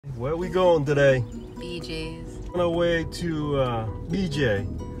Where are we going today? BJ's. On our way to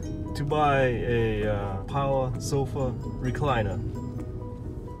BJ to buy a power sofa recliner.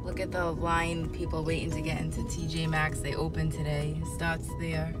 Look at the line, people waiting to get into TJ Maxx. They open today. It starts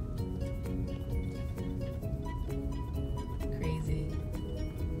there. Crazy.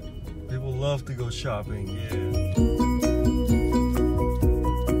 People love to go shopping, yeah.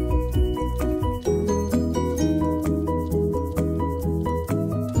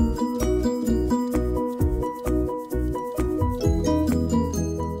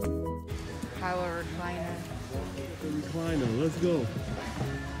 Recliner, let's go.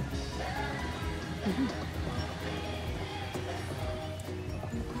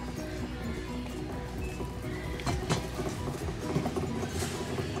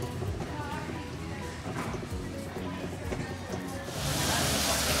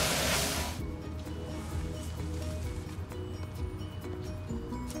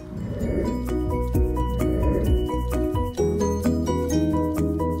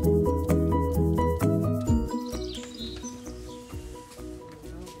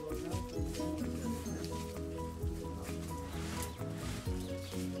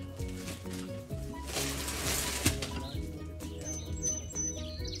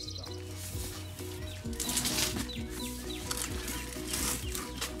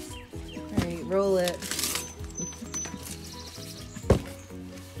 Roll it.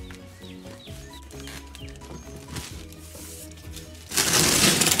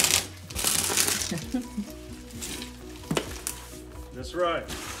 That's right.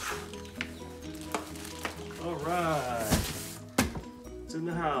 All right. It's in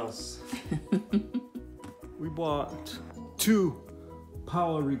the house. We bought 2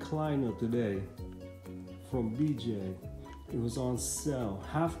 power recliner today from BJ. It was on sale,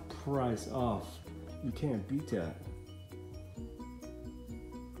 half price off. You can't beat that.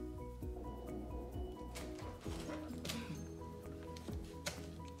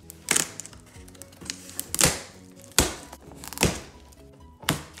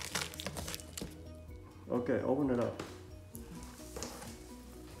 Okay, open it up.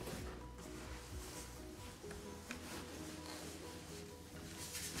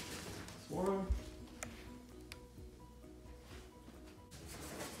 One.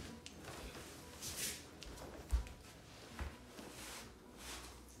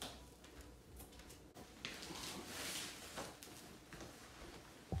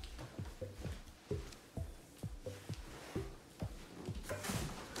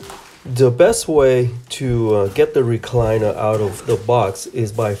 The best way to get the recliner out of the box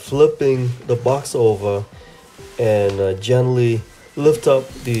is by flipping the box over and gently lift up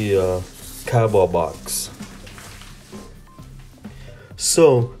the cardboard box.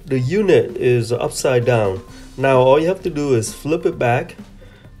 So the unit is upside down. Now all you have to do is flip it back.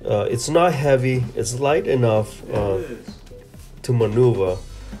 It's not heavy, it's light enough to maneuver.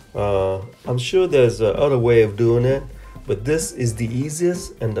 I'm sure there's another way of doing it, but this is the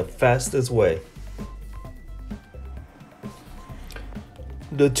easiest and the fastest way.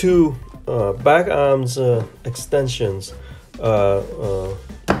 The 2 back arms extensions are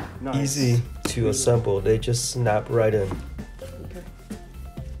easy to assemble. They just snap right in. Okay.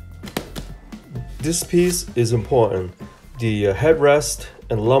 This piece is important. The headrest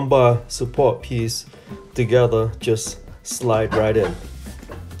and lumbar support piece together just slide right in.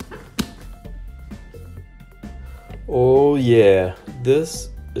 Oh yeah, this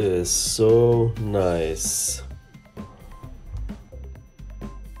is so nice.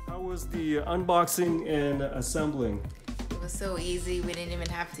 How was the unboxing and assembling? It was so easy, we didn't even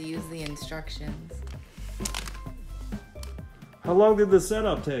have to use the instructions. How long did the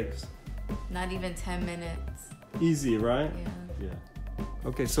setup take? Not even 10 minutes. Easy, right? Yeah. Yeah.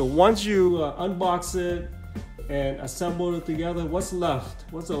 Okay, so once you unbox it and assemble it together, what's left?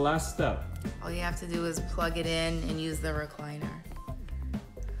 What's the last step? All you have to do is plug it in and use the recliner.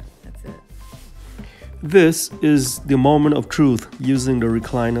 That's it. This is the moment of truth using the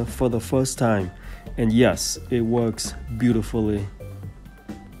recliner for the first time. And yes, it works beautifully.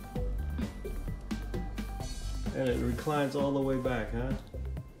 And it reclines all the way back, huh?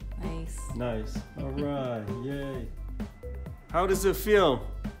 Nice. Nice. All right, yay. How does it feel?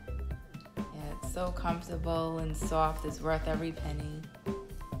 Yeah, it's so comfortable and soft. It's worth every penny.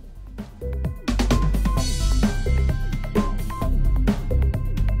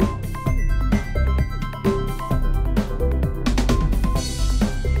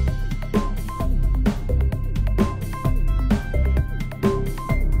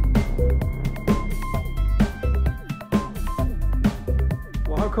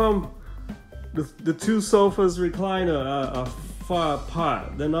 Well, how come the 2 sofas recliner are far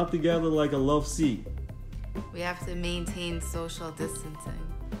apart. They're not together like a love seat. We have to maintain social distancing.